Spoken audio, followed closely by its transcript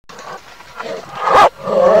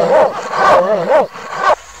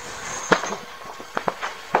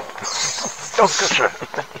Doctor,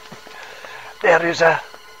 there is a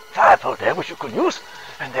firepot there which you could use,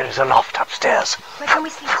 and there is a loft upstairs. Where can we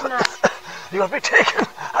sleep tonight? You'll be taken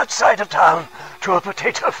outside of town to a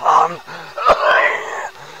potato farm.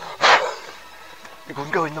 You can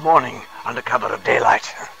go in the morning under cover of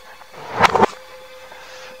daylight.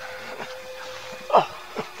 Oh,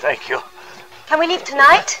 thank you. Can we leave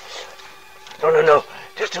tonight? No.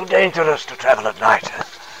 It is too dangerous to travel at night.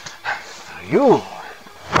 You...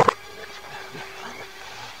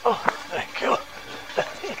 Oh, thank you.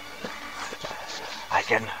 I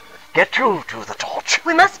can get you to the torch.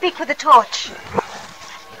 We must speak with the torch.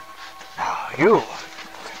 Now, you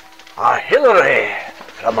are Hilary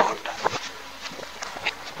Flammonde.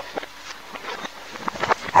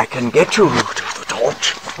 I can get you to the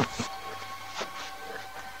torch.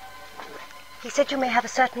 He said you may have a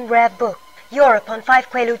certain rare book, Europe on 5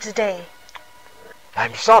 Quaaludes a day.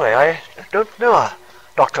 I'm sorry, I don't know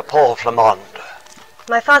Dr. Paul Flammonde.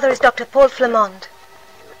 My father is Dr. Paul Flammonde.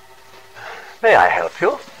 May I help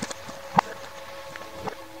you?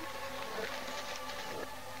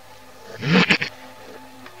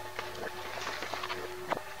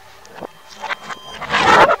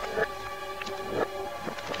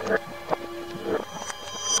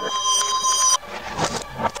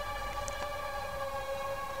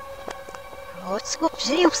 What's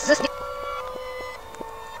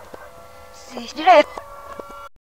up,